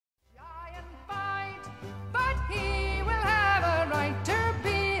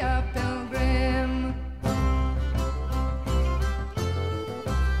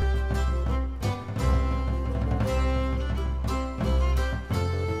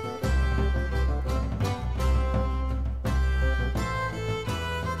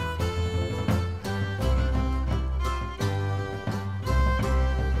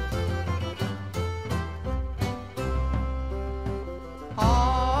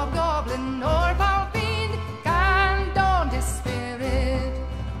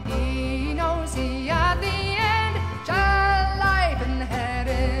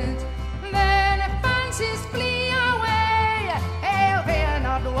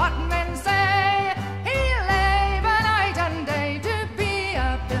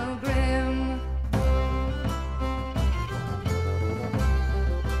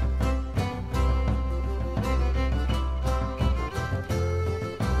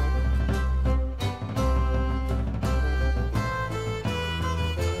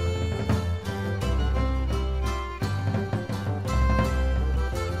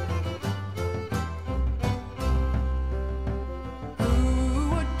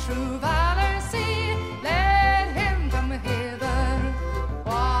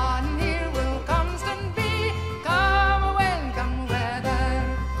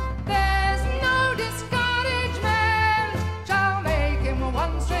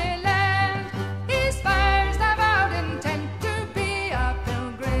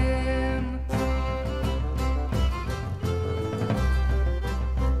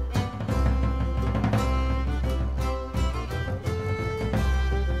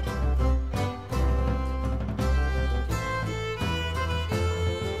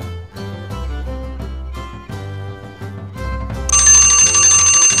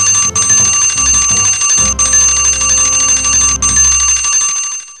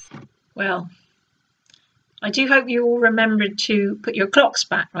Well, I do hope you all remembered to put your clocks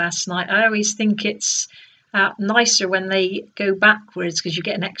back last night. I always think it's nicer when they go backwards because you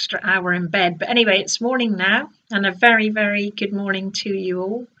get an extra hour in bed. But anyway, it's morning now, and a very, very good morning to you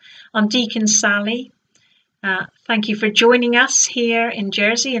all. I'm Deacon Sally. Thank you for joining us here in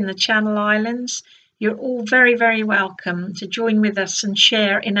Jersey in the Channel Islands. You're all very, very welcome to join with us and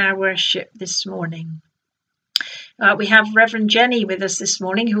share in our worship this morning. We have Reverend Jenny with us this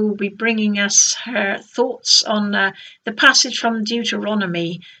morning, who will be bringing us her thoughts on the passage from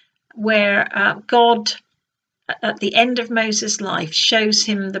Deuteronomy, where God, at the end of Moses' life, shows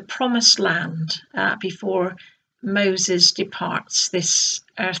him the promised land before Moses departs this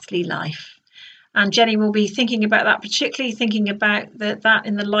earthly life. And Jenny will be thinking about that, particularly thinking about that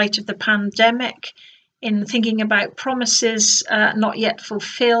in the light of the pandemic, in thinking about promises not yet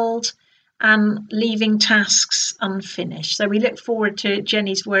fulfilled, and leaving tasks unfinished. So we look forward to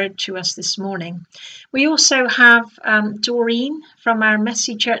Jenny's word to us this morning. We also have Doreen from our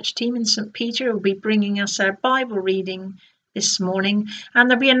Messy Church team in St. Peter, who will be bringing us our Bible reading this morning.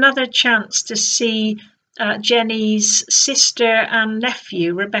 And there'll be another chance to see Jenny's sister and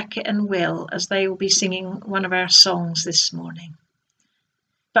nephew, Rebecca and Will, as they will be singing one of our songs this morning.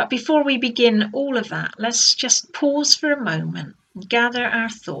 But before we begin all of that, let's just pause for a moment and gather our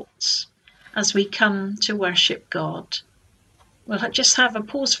thoughts as we come to worship God. We'll just have a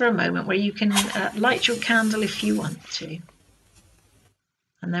pause for a moment where you can light your candle if you want to.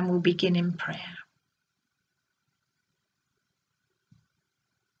 And then we'll begin in prayer.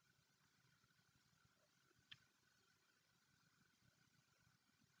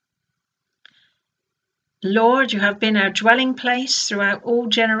 Lord, you have been our dwelling place throughout all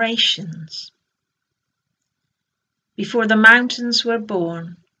generations. Before the mountains were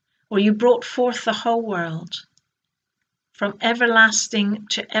born, or you brought forth the whole world, from everlasting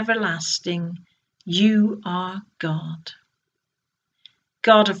to everlasting, you are God.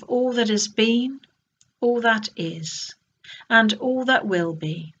 God of all that has been, all that is, and all that will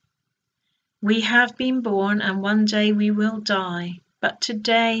be. We have been born, and one day we will die, but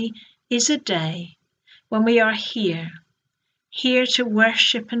today is a day when we are here to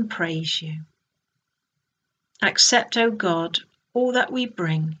worship and praise you. Accept, O God, all that we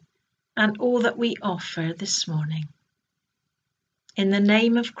bring and all that we offer this morning. In the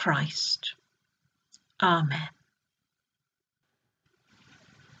name of Christ, Amen.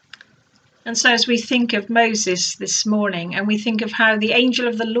 And so as we think of Moses this morning, and we think of how the angel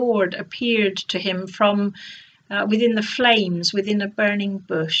of the Lord appeared to him from within the flames, within a burning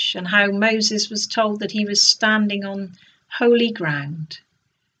bush, and how Moses was told that he was standing on holy ground,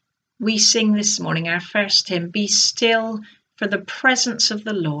 we sing this morning our first hymn, Be Still for the Presence of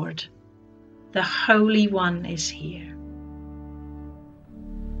the Lord. The Holy One is here.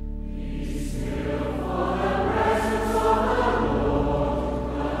 We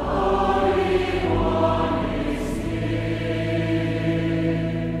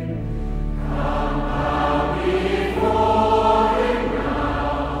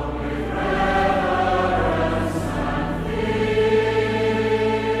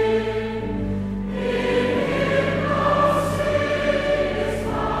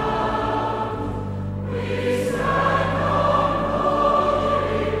stand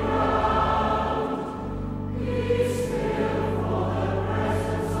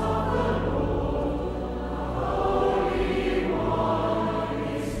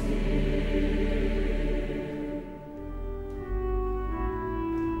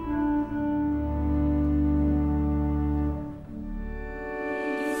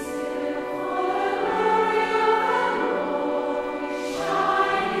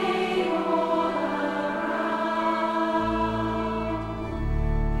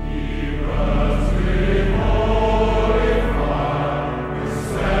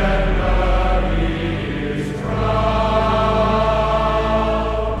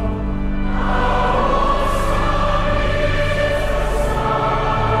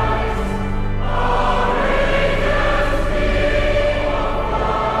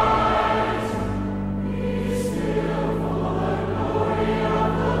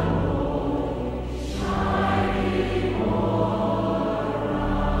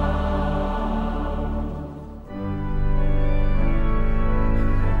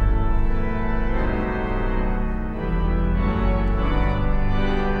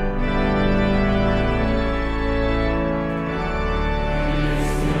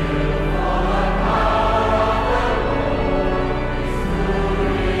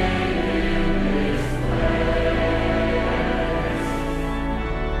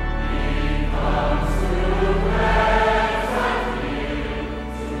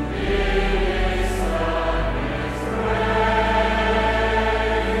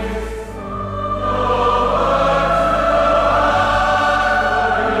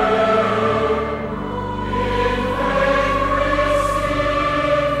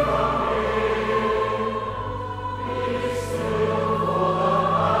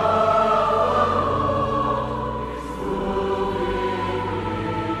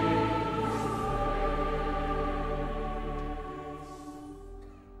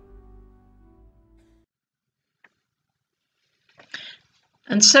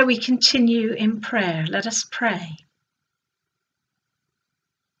And so we continue in prayer. Let us pray.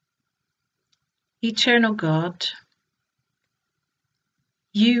 Eternal God,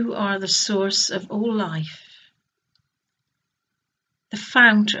 you are the source of all life, the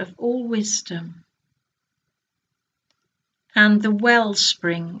fount of all wisdom, and the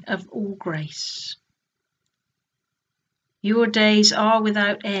wellspring of all grace. Your days are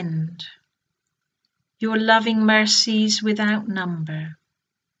without end, your loving mercies without number.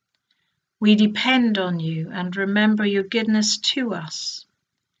 We depend on you and remember your goodness to us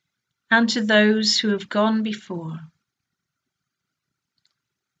and to those who have gone before.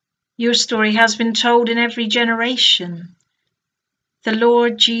 Your story has been told in every generation. The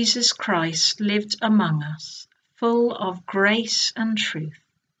Lord Jesus Christ lived among us, full of grace and truth.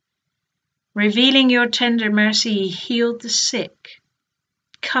 Revealing your tender mercy, he healed the sick,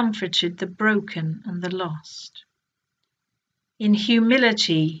 comforted the broken and the lost. In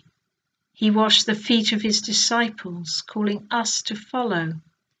humility, he washed the feet of his disciples, calling us to follow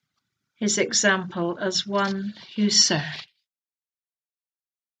his example as one who served.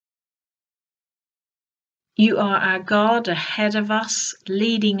 You are our God, ahead of us,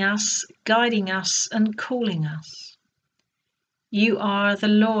 leading us, guiding us, and calling us. You are the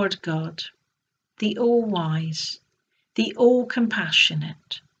Lord God, the all-wise, the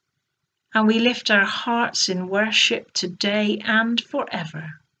all-compassionate, and we lift our hearts in worship today and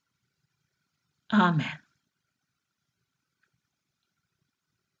forever. Amen.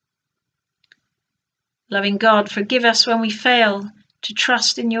 Loving God, forgive us when we fail to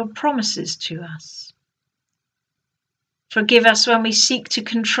trust in your promises to us. Forgive us when we seek to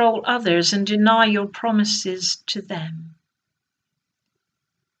control others and deny your promises to them.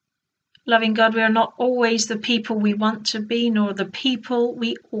 Loving God, we are not always the people we want to be, nor the people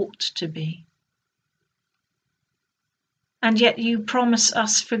we ought to be. And yet you promise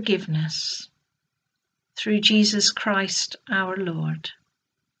us forgiveness through Jesus Christ our Lord.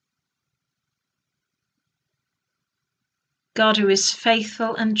 God, who is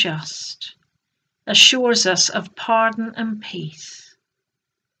faithful and just, assures us of pardon and peace.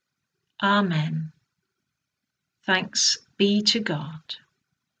 Amen. Thanks be to God.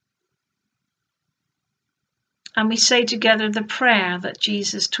 And we say together the prayer that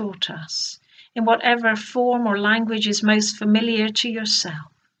Jesus taught us, in whatever form or language is most familiar to yourself.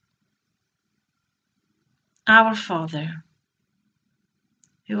 Our Father,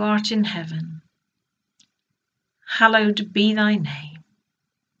 who art in heaven, hallowed be thy name.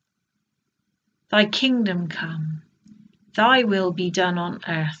 Thy kingdom come, thy will be done on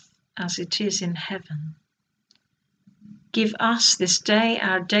earth as it is in heaven. Give us this day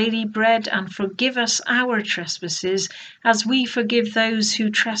our daily bread, and forgive us our trespasses, as we forgive those who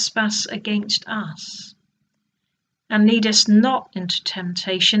trespass against us. And lead us not into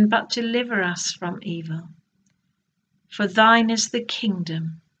temptation, but deliver us from evil. For thine is the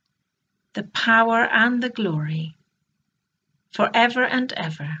kingdom, the power and the glory, forever and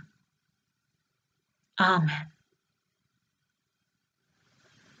ever. Amen.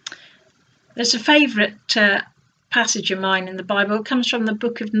 There's a favourite passage of mine in the Bible. It comes from the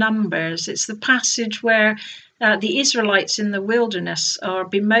book of Numbers. It's the passage where the Israelites in the wilderness are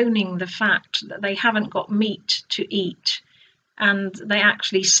bemoaning the fact that they haven't got meat to eat. And they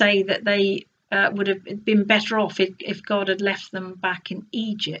actually say that they would have been better off if God had left them back in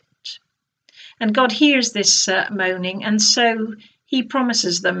Egypt. And God hears this moaning, and so he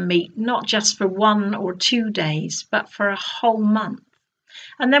promises them meat, not just for 1 or 2 days, but for a whole month.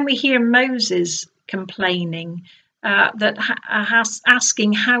 And then we hear Moses complaining,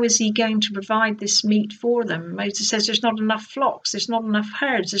 asking how is he going to provide this meat for them. Moses says there's not enough flocks, there's not enough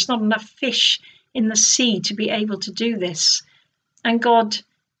herds, there's not enough fish in the sea to be able to do this. And God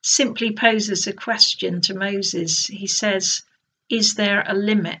simply poses a question to Moses. He says, is there a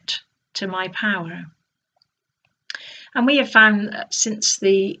limit to my power? And we have found since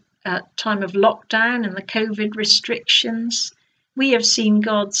the time of lockdown and the COVID restrictions, we have seen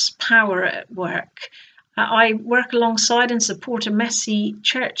God's power at work. I work alongside and support a messy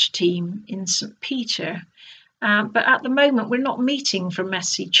church team in St. Peter. But at the moment, we're not meeting for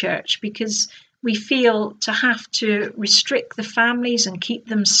messy church because we feel to have to restrict the families and keep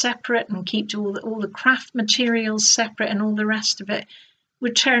them separate and keep all the craft materials separate and all the rest of it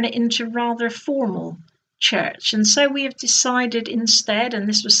would turn it into rather formal church. And so we have decided instead, and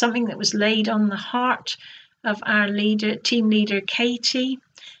this was something that was laid on the heart of our team leader Katie,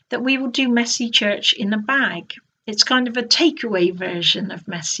 that we will do messy church in a bag. It's kind of a takeaway version of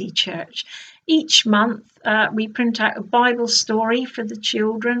messy church. each month we print out a Bible story for the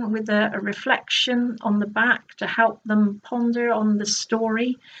children with a reflection on the back to help them ponder on the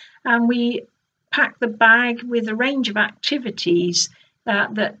story. And we pack the bag with a range of activities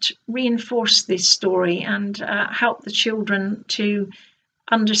that reinforce this story and help the children to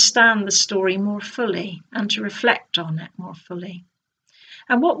understand the story more fully and to reflect on it more fully.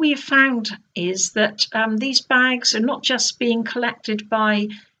 And what we have found is that these bags are not just being collected by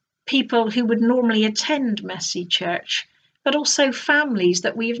people who would normally attend Messy Church, but also families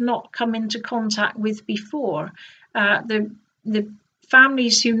that we have not come into contact with before. The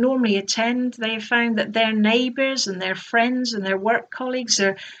families who normally attend, they have found that their neighbours and their friends and their work colleagues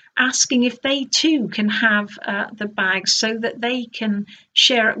are asking if they too can have the bags so that they can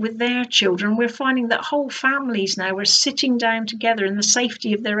share it with their children. We're finding that whole families now are sitting down together in the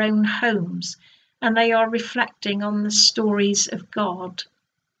safety of their own homes, and they are reflecting on the stories of God.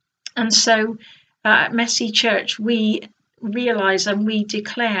 And so at Messy Church, we realise and we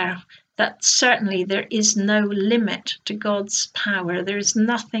declare that certainly there is no limit to God's power. There is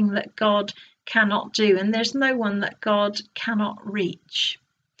nothing that God cannot do, and there's no one that God cannot reach.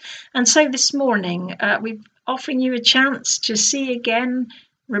 And so this morning, we're offering you a chance to see again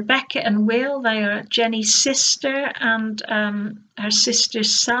Rebecca and Will. They are Jenny's sister and her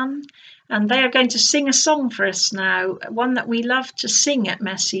sister's son. And they are going to sing a song for us now, one that we love to sing at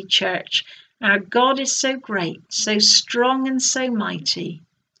Messy Church. Our God is so great, so strong and so mighty.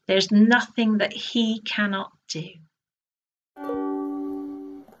 There's nothing that he cannot do.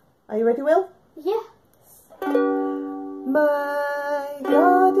 Are you ready, Will? Yes. My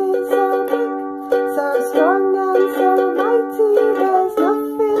God is so big, so strong and so mighty, there's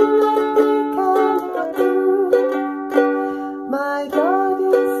nothing that he cannot do. My God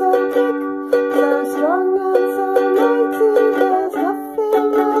is so big, so strong and so mighty, there's nothing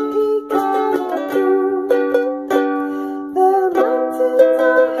that he cannot do. The mountains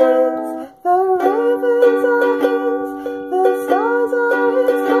are his, the ravens are his, the stars are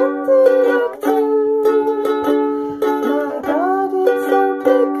his handiwork too. My God is so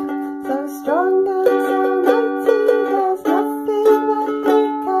big, so strong and so mighty, there's nothing that he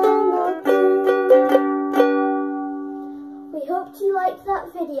cannot do. We hope you liked that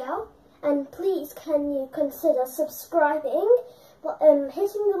video, and please can you consider subscribing,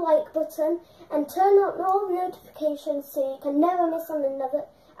 hitting the like button, and turn on all notifications so you can never miss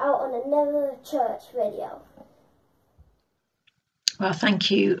out on another church video. Well, thank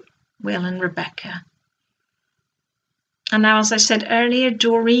you, Will and Rebecca. And now, as I said earlier,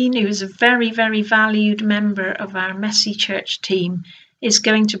 Doreen, who is a very, very valued member of our Messy Church team, is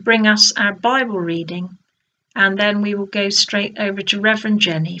going to bring us our Bible reading. And then we will go straight over to Reverend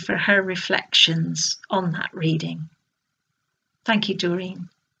Jenny for her reflections on that reading. Thank you, Doreen.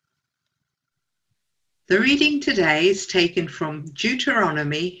 The reading today is taken from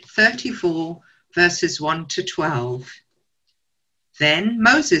Deuteronomy 34, verses 1 to 12. Then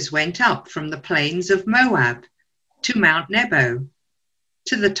Moses went up from the plains of Moab to Mount Nebo,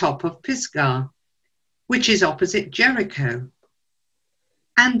 to the top of Pisgah, which is opposite Jericho.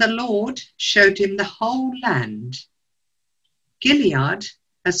 And the Lord showed him the whole land, Gilead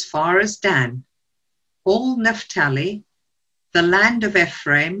as far as Dan, all Naphtali, the land of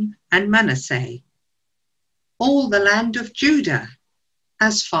Ephraim and Manasseh, all the land of Judah,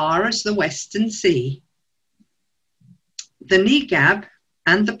 as far as the western sea, the Negab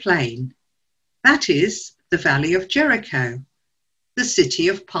and the plain, that is, the valley of Jericho, the city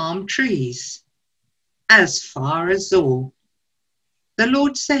of palm trees, as far as Zor. The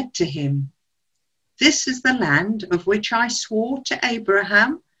Lord said to him, This is the land of which I swore to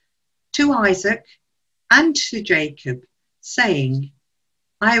Abraham, to Isaac, and to Jacob, saying,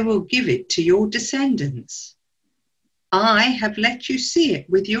 I will give it to your descendants. I have let you see it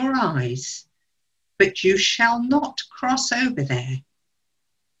with your eyes, but you shall not cross over there.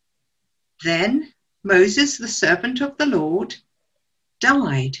 Then Moses, the servant of the Lord,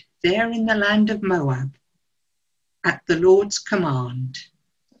 died there in the land of Moab, at the Lord's command.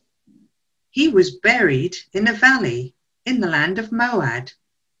 He was buried in a valley in the land of Moab,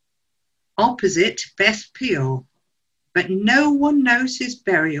 opposite Beth Peor, but no one knows his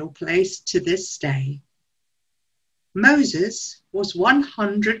burial place to this day. Moses was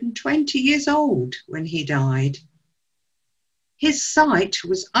 120 years old when he died. His sight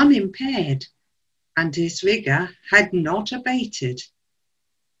was unimpaired, and his vigour had not abated.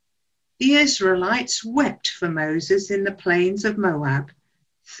 The Israelites wept for Moses in the plains of Moab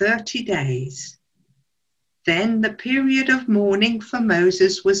 30 days. Then the period of mourning for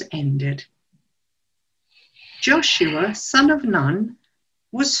Moses was ended. Joshua, son of Nun,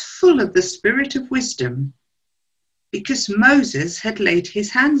 was full of the spirit of wisdom, because Moses had laid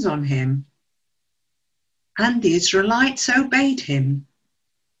his hands on him. And the Israelites obeyed him,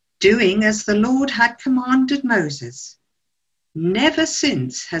 doing as the Lord had commanded Moses. Never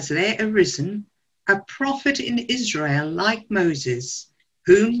since has there arisen a prophet in Israel like Moses,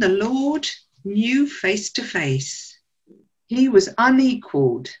 whom the Lord knew face to face. He was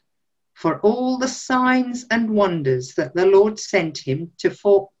unequaled for all the signs and wonders that the Lord sent him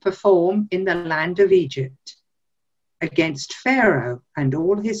to perform in the land of Egypt, against Pharaoh and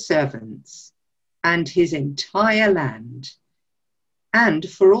all his servants and his entire land, and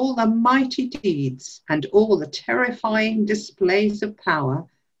for all the mighty deeds and all the terrifying displays of power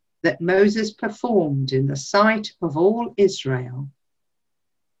that Moses performed in the sight of all Israel.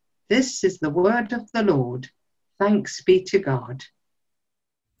 This is the word of the Lord. Thanks be to God.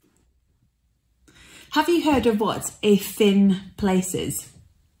 Have you heard of what a thin place is?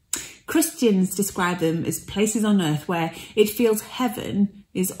 Christians describe them as places on earth where it feels heaven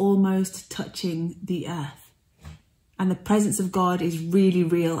is almost touching the earth. And the presence of God is really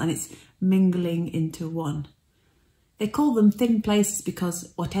real and it's mingling into one. They call them thin places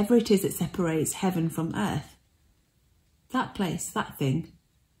because whatever it is that separates heaven from earth, that place, that thing,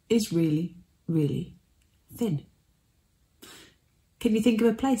 is really, really thin. Can you think of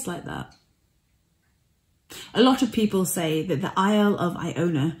a place like that? A lot of people say that the Isle of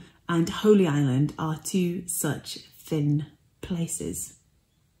Iona and Holy Island are two such thin places.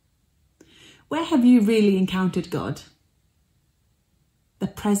 Where have you really encountered God? The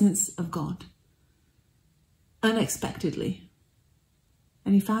presence of God. Unexpectedly.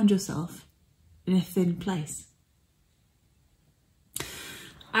 And you found yourself in a thin place.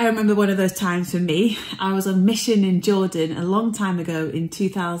 I remember one of those times for me. I was on mission in Jordan a long time ago in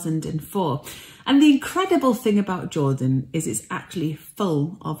 2004. And the incredible thing about Jordan is it's actually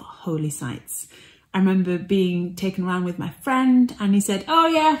full of holy sites. I remember being taken around with my friend and he said, "Oh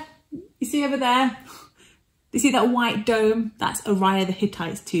yeah, you see over there? You see that white dome? That's Uriah the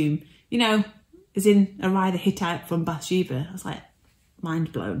Hittite's tomb. You know, as in Uriah the Hittite from Bathsheba." I was like,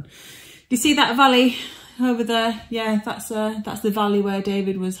 mind blown. Do you see that valley over there? Yeah, that's the valley where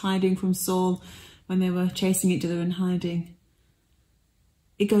David was hiding from Saul when they were chasing each other and hiding.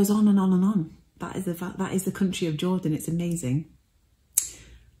 It goes on and on and on. That is the country of Jordan. It's amazing.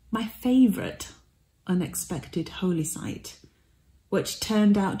 My favourite unexpected holy site, which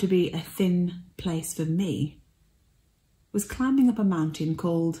turned out to be a thin place for me, was climbing up a mountain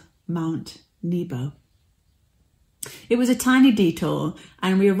called Mount Nebo. It was a tiny detour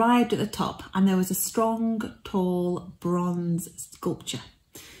and we arrived at the top and there was a strong, tall bronze sculpture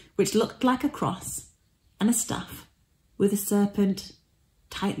which looked like a cross and a staff with a serpent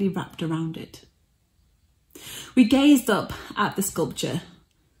tightly wrapped around it. We gazed up at the sculpture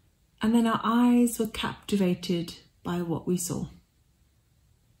and then our eyes were captivated by what we saw.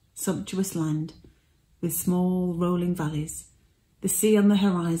 Sumptuous land with small rolling valleys, the sea on the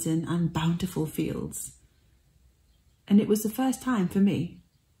horizon and bountiful fields. And it was the first time for me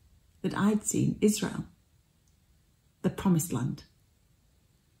that I'd seen Israel, the promised land.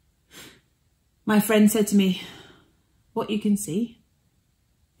 My friend said to me, "What you can see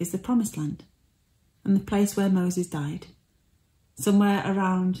is the promised land and the place where Moses died. Somewhere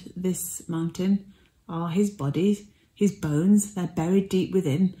around this mountain are his bodies, his bones, they're buried deep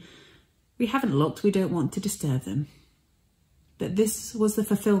within. We haven't looked, we don't want to disturb them. But this was the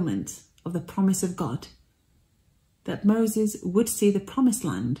fulfillment of the promise of God, that Moses would see the promised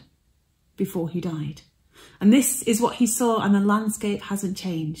land before he died. And this is what he saw, and the landscape hasn't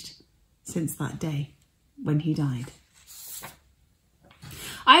changed since that day when he died."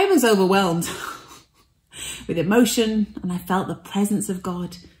 I was overwhelmed with emotion and I felt the presence of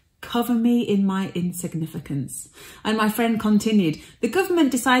God cover me in my insignificance. And my friend continued, "The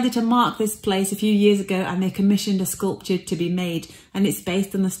government decided to mark this place a few years ago and they commissioned a sculpture to be made, and it's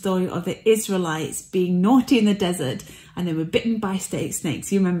based on the story of the Israelites being naughty in the desert and they were bitten by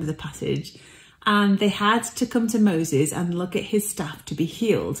snakes. You remember the passage. And they had to come to Moses and look at his staff to be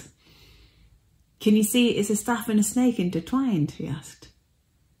healed. Can you see it's a staff and a snake intertwined?" he asked.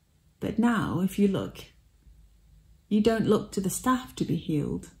 "But now, if you look, you don't look to the staff to be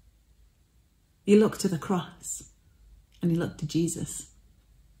healed. You look to the cross and you look to Jesus."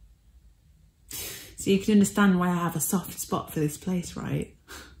 So you can understand why I have a soft spot for this place, right?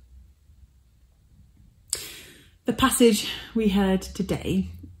 The passage we heard today,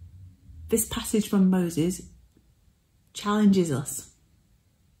 this passage from Moses, challenges us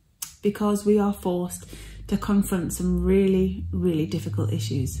because we are forced to confront some really, really difficult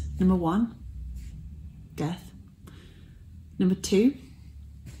issues. Number one, death. Number two,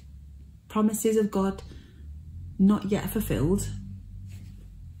 promises of God not yet fulfilled.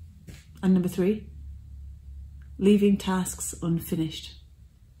 And number 3, leaving tasks unfinished.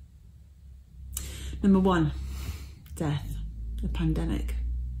 Number 1, death, the pandemic.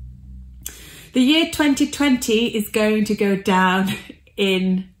 The year 2020 is going to go down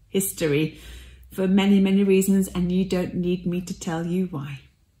in history for many, many reasons, and you don't need me to tell you why.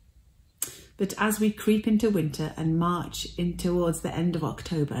 But as we creep into winter and march in towards the end of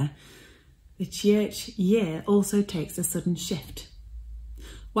October, the church year also takes a sudden shift.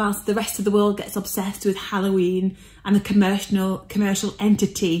 Whilst the rest of the world gets obsessed with Halloween and the commercial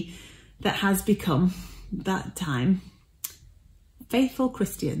entity that has become that time, faithful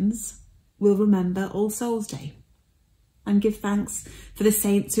Christians will remember All Souls Day and give thanks for the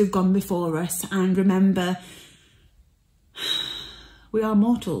saints who've gone before us, and remember we are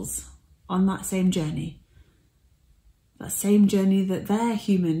mortals on that same journey. That same journey that their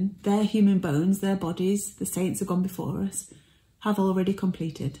human bones, their bodies, the saints who've gone before us, have already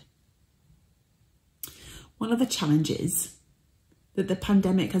completed. One of the challenges that the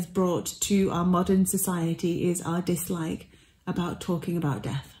pandemic has brought to our modern society is our dislike about talking about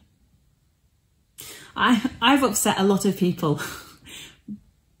death. I've upset a lot of people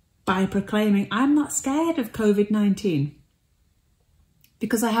by proclaiming I'm not scared of COVID-19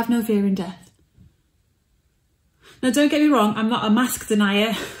 because I have no fear in death. Now, don't get me wrong, I'm not a mask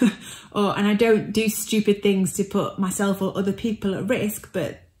denier and I don't do stupid things to put myself or other people at risk,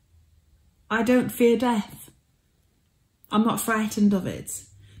 but I don't fear death. I'm not frightened of it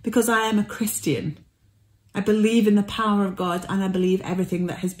because I am a Christian. I believe in the power of God and I believe everything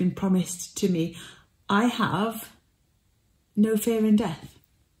that has been promised to me. I have no fear in death.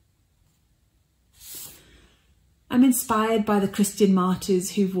 I'm inspired by the Christian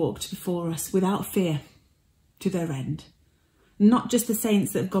martyrs who've walked before us without fear to their end. Not just the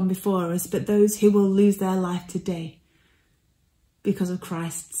saints that have gone before us, but those who will lose their life today because of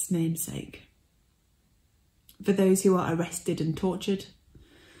Christ's name's sake. For those who are arrested and tortured,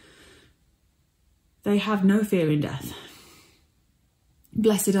 they have no fear in death.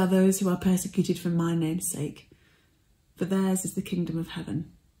 Blessed are those who are persecuted for my name's sake, for theirs is the kingdom of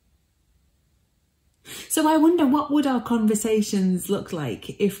heaven. So I wonder, what would our conversations look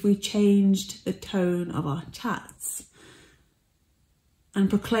like if we changed the tone of our chats and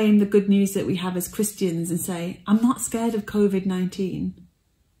proclaim the good news that we have as Christians and say, I'm not scared of COVID-19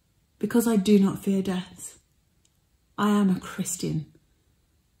 because I do not fear death. I am a Christian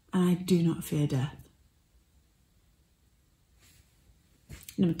and I do not fear death.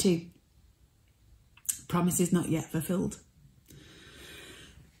 Number 2, promises not yet fulfilled.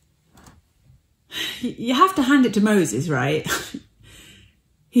 You have to hand it to Moses, right?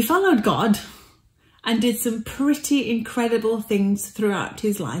 He followed God and did some pretty incredible things throughout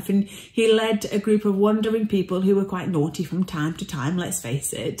his life. And he led a group of wandering people who were quite naughty from time to time, let's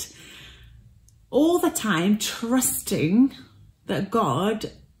face it. All the time trusting that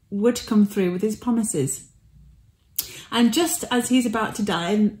God would come through with his promises. And just as he's about to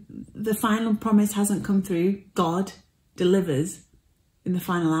die and the final promise hasn't come through, God delivers in the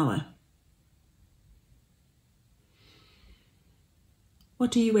final hour.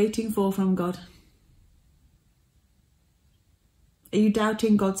 What are you waiting for from God? Are you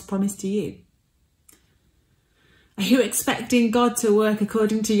doubting God's promise to you? Are you expecting God to work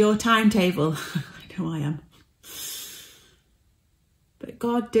according to your timetable? I know I am. But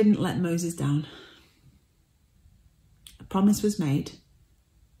God didn't let Moses down. A promise was made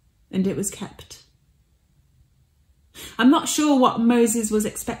and it was kept. I'm not sure what Moses was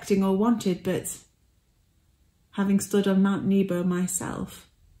expecting or wanted, but having stood on Mount Nebo myself,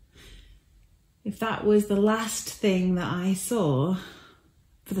 if that was the last thing that I saw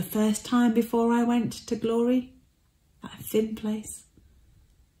for the first time before I went to glory, that thin place,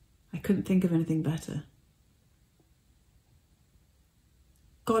 I couldn't think of anything better.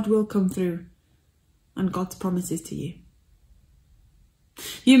 God will come through on God's promises to you.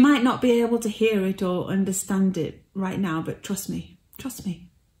 You might not be able to hear it or understand it right now, but trust me.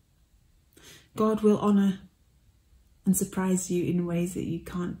 God will honour and surprise you in ways that you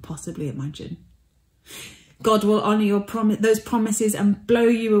can't possibly imagine. God will honour your those promises and blow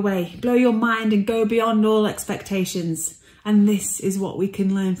you away, blow your mind and go beyond all expectations. And this is what we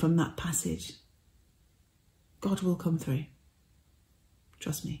can learn from that passage. God will come through.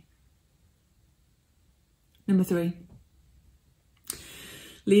 Trust me. Number 3,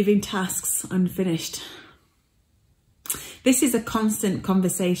 leaving tasks unfinished. This is a constant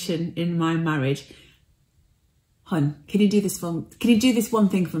conversation in my marriage. Hun, can you do this one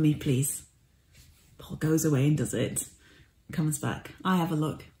thing for me, please? Paul goes away and does it. Comes back. I have a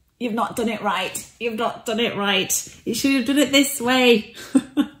look. you've not done it right. You've not done it right. You should have done it this way.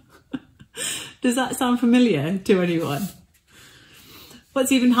 Does that sound familiar to anyone?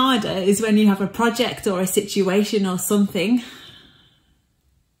 What's even harder is when you have a project or a situation or something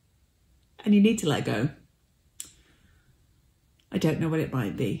and you need to let go. I don't know what it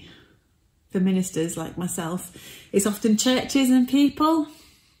might be. For ministers like myself, it's often churches and people.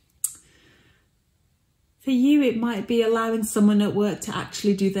 For you, it might be allowing someone at work to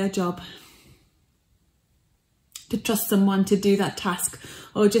actually do their job, to trust someone to do that task,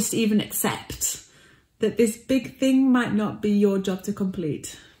 or just even accept that this big thing might not be your job to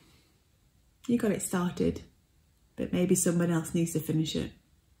complete. You got it started, but maybe someone else needs to finish it.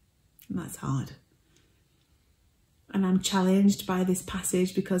 And that's hard. And I'm challenged by this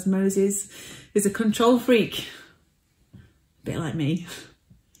passage because Moses is a control freak, a bit like me.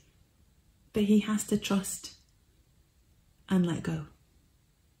 But he has to trust and let go.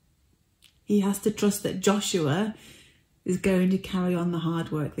 He has to trust that Joshua is going to carry on the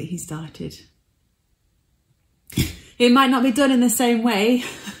hard work that he started. It might not be done in the same way,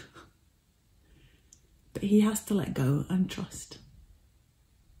 but he has to let go and trust.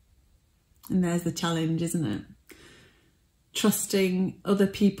 And there's the challenge, isn't it? Trusting other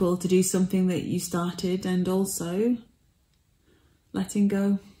people to do something that you started and also letting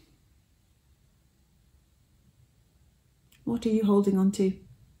go. What are you holding on to?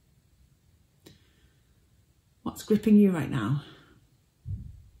 What's gripping you right now?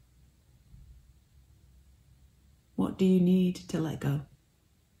 What do you need to let go?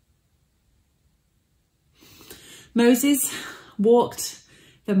 Moses walked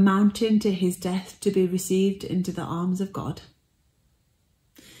the mountain to his death to be received into the arms of God.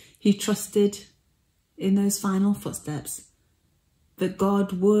 He trusted in those final footsteps that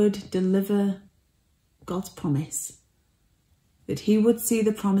God would deliver God's promise, that he would see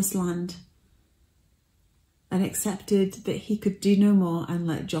the promised land, and accepted that he could do no more and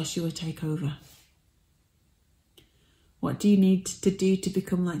let Joshua take over. What do you need to do to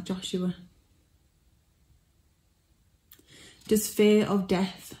become like Joshua? Does fear of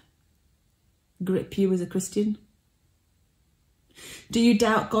death grip you as a Christian? Do you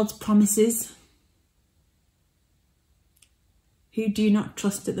doubt God's promises? Who do you not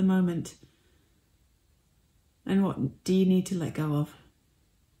trust at the moment? And what do you need to let go of?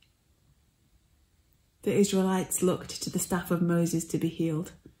 The Israelites looked to the staff of Moses to be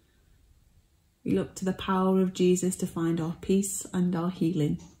healed. We look to the power of Jesus to find our peace and our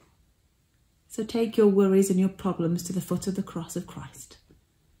healing. So take your worries and your problems to the foot of the cross of Christ.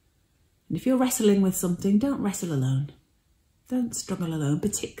 And if you're wrestling with something, don't wrestle alone. Don't struggle alone,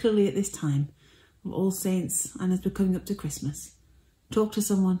 particularly at this time of All Saints and as we're coming up to Christmas. Talk to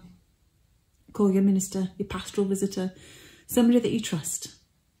someone. Call your minister, your pastoral visitor, somebody that you trust.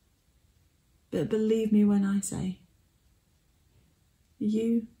 But believe me when I say,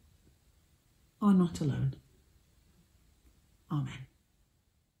 you are not alone. Amen.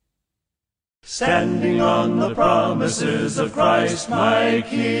 Standing on the promises of Christ my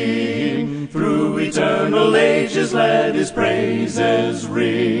King, through eternal ages let his praises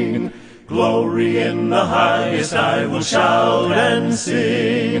ring. Glory in the highest I will shout and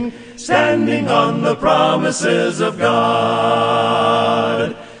sing, standing on the promises of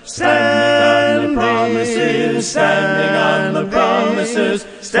God. Standing on the promises, standing on the promises,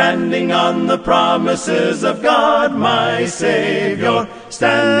 standing on the promises of God my Saviour.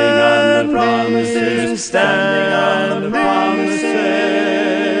 Standing on the promises, standing on the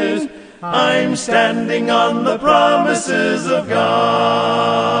promises. I'm standing on the promises of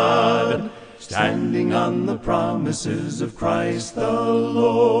God. Standing on the promises of Christ the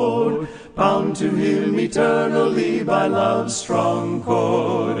Lord, bound to him eternally by love's strong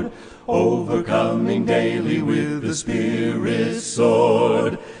cord, overcoming daily with the Spirit's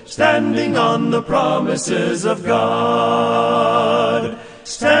sword. Standing on the promises of God.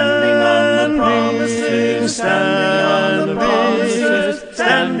 Standing on the promises, standing on the promises,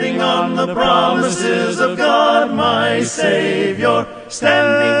 standing on the promises of God my Saviour.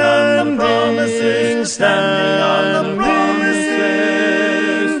 Standing on the promises, standing on the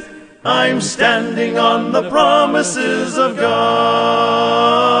promises. I'm standing on the promises of God.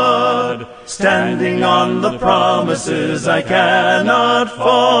 Standing on the promises I cannot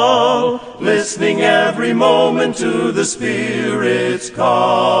fall, listening every moment to the Spirit's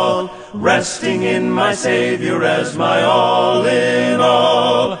call, resting in my Saviour as my all in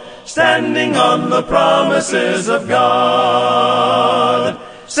all. Standing on the promises of God.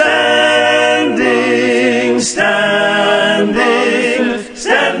 Standing, standing,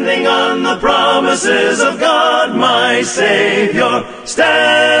 standing on the promises of God my my Saviour, standing,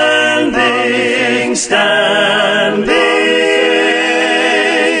 standing.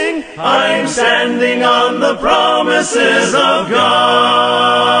 I'm standing on the promises of God.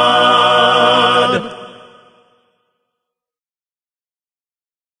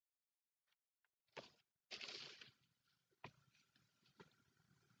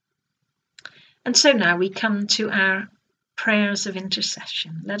 And so now we come to our prayers of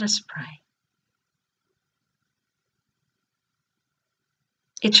intercession. Let us pray.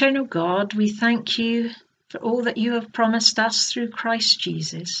 Eternal God, we thank you for all that you have promised us through Christ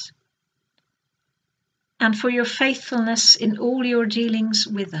Jesus, and for your faithfulness in all your dealings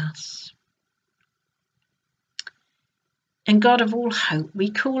with us. And God of all hope, we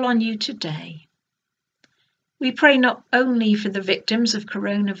call on you today. We pray not only for the victims of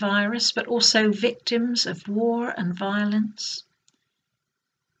coronavirus, but also victims of war and violence,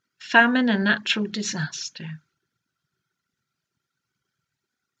 famine and natural disaster.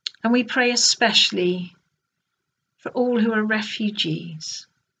 And we pray especially for all who are refugees.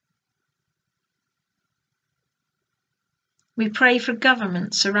 We pray for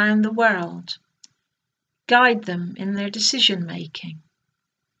governments around the world. Guide them in their decision making.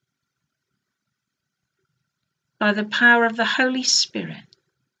 By the power of the Holy Spirit,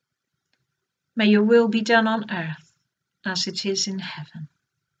 may your will be done on earth as it is in heaven.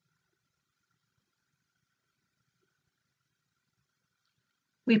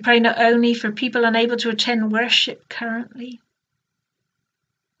 We pray not only for people unable to attend worship currently,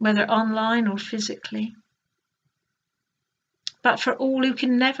 whether online or physically, but for all who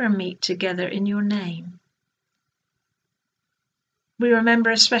can never meet together in your name. We remember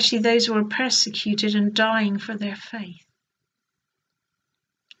especially those who are persecuted and dying for their faith.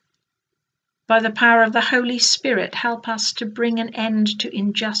 By the power of the Holy Spirit, help us to bring an end to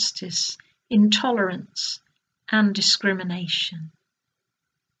injustice, intolerance, and discrimination.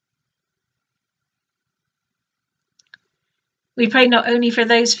 We pray not only for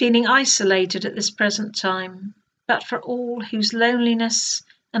those feeling isolated at this present time, but for all whose loneliness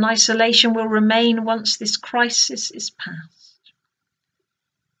and isolation will remain once this crisis is past.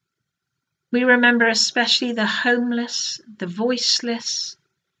 We remember especially the homeless, the voiceless,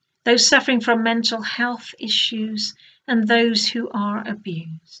 those suffering from mental health issues, and those who are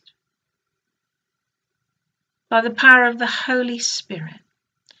abused. By the power of the Holy Spirit,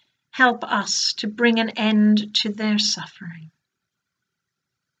 help us to bring an end to their suffering.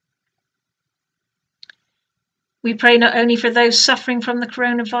 We pray not only for those suffering from the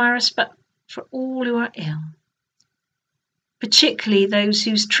coronavirus, but for all who are ill, particularly those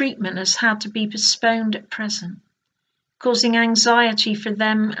whose treatment has had to be postponed at present, causing anxiety for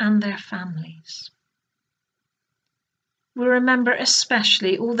them and their families. We remember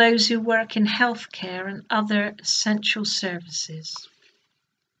especially all those who work in healthcare and other essential services.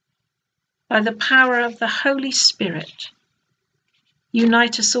 By the power of the Holy Spirit,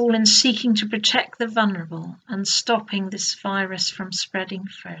 unite us all in seeking to protect the vulnerable and stopping this virus from spreading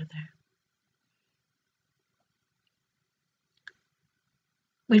further.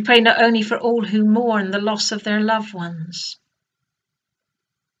 We pray not only for all who mourn the loss of their loved ones,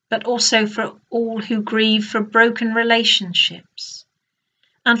 but also for all who grieve for broken relationships,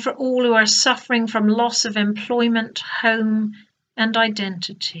 and for all who are suffering from loss of employment, home, and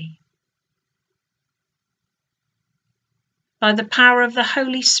identity. By the power of the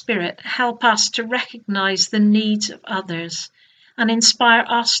Holy Spirit, help us to recognize the needs of others and inspire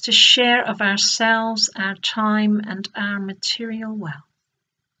us to share of ourselves, our time, and our material wealth.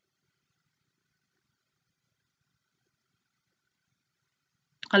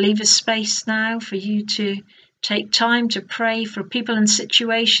 I'll leave a space now for you to take time to pray for people and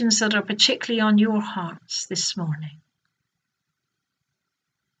situations that are particularly on your hearts this morning.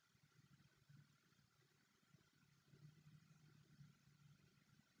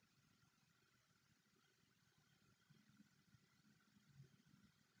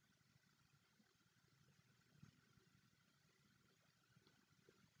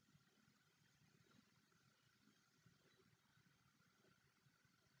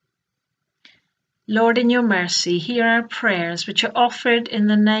 Lord, in your mercy, hear our prayers, which are offered in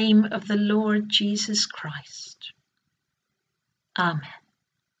the name of the Lord Jesus Christ. Amen.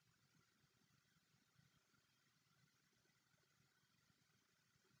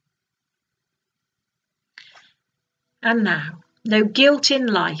 And now, no guilt in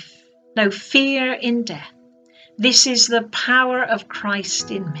life, no fear in death. This is the power of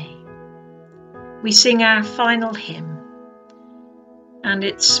Christ in me. We sing our final hymn, and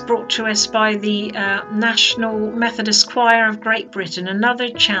it's brought to us by the National Methodist Choir of Great Britain, another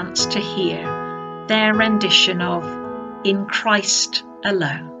chance to hear their rendition of in Christ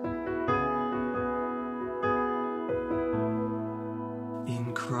alone.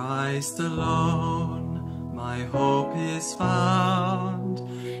 In Christ alone, my hope is found.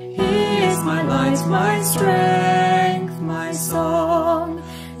 He is my light, my strength, my song.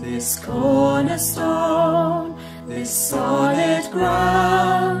 This cornerstone, this solid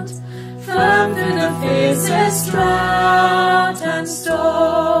ground, firm through the fiercest drought and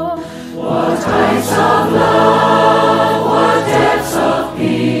storm. What heights of love, what depths of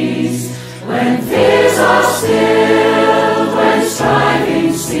peace, when fears are stilled, when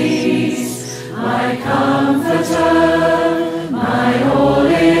striving cease. My comforter, my all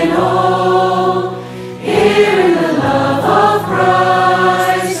in all, here in the love of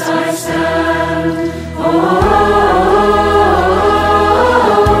Christ I stand. Oh, oh,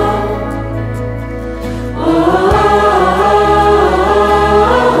 oh, oh.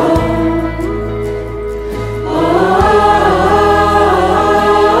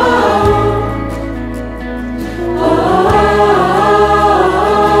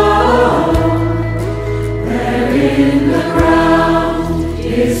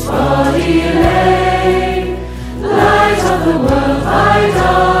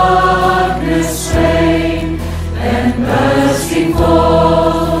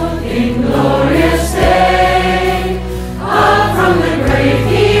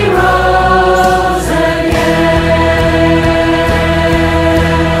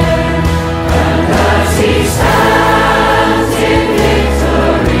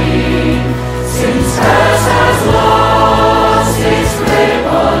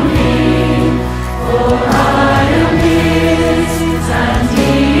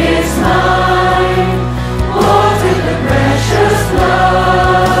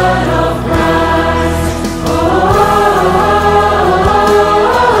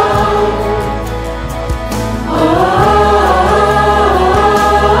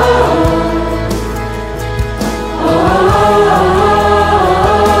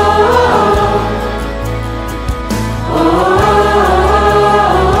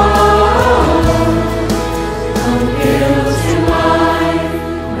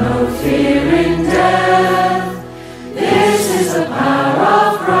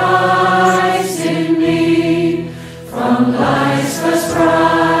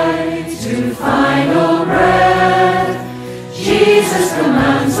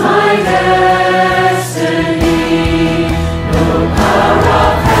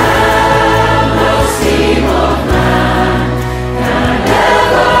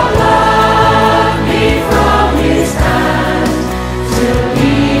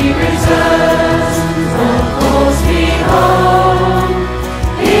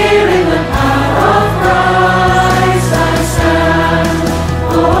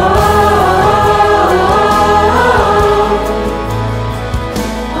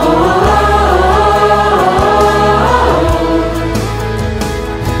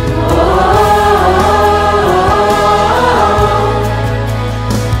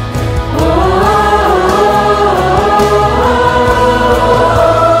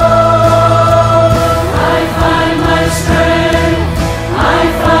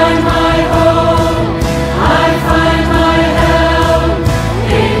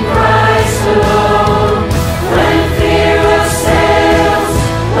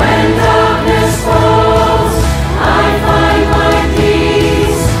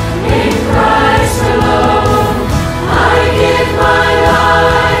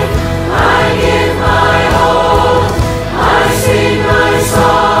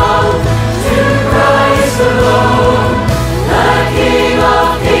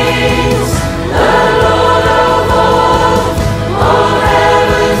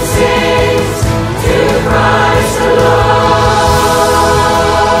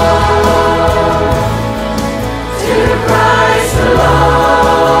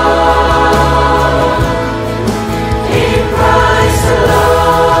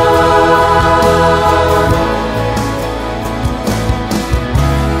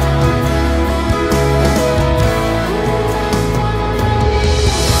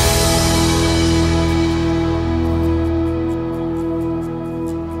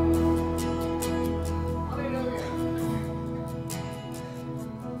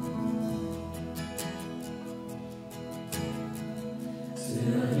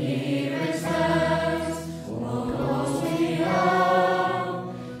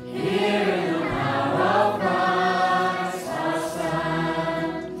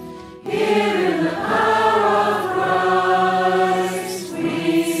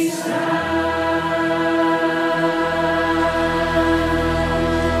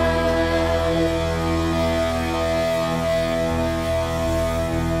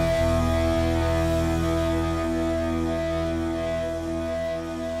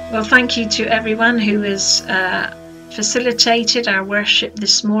 Well, thank you to everyone who has facilitated our worship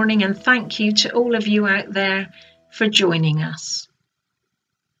this morning, and thank you to all of you out there for joining us.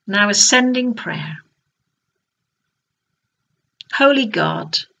 Now, ascending prayer. Holy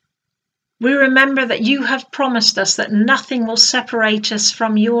God, we remember that you have promised us that nothing will separate us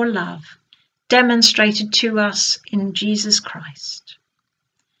from your love, demonstrated to us in Jesus Christ.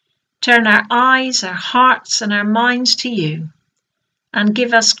 Turn our eyes, our hearts, and our minds to you, and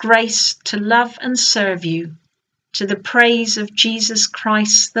give us grace to love and serve you, to the praise of Jesus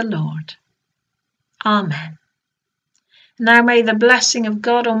Christ the Lord. Amen. Now may the blessing of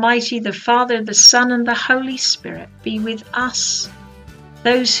God Almighty, the Father, the Son, and the Holy Spirit be with us,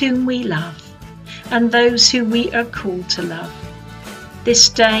 those whom we love, and those who we are called to love, this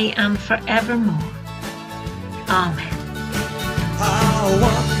day and forevermore. Amen. How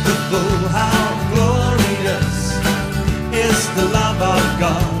wonderful, how glorious is the love of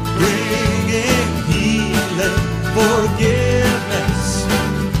God, bringing healing, forgiveness.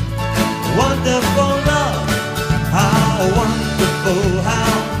 Wonderful love, how wonderful,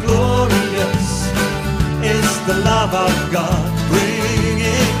 how glorious is the love of God,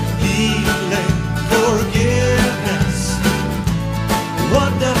 bringing healing, forgiveness.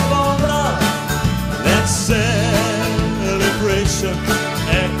 Wonderful love, let celebration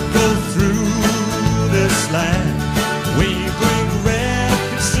echo through this land. We bring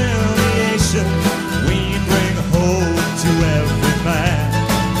reconciliation, we bring hope to every man.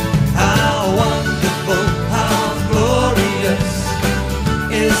 How wonderful, how glorious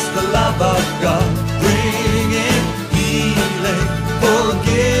is the love of God, bringing healing,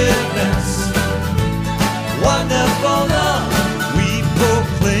 forgiveness. Wonderful love, we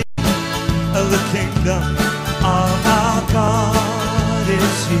proclaim the kingdom of our God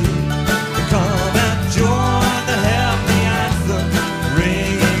is here. Come and join the heavenly anthem,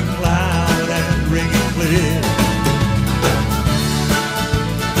 ringing loud and ringing clear.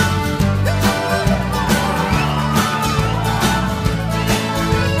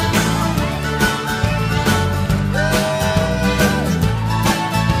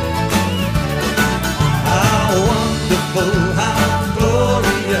 How wonderful, how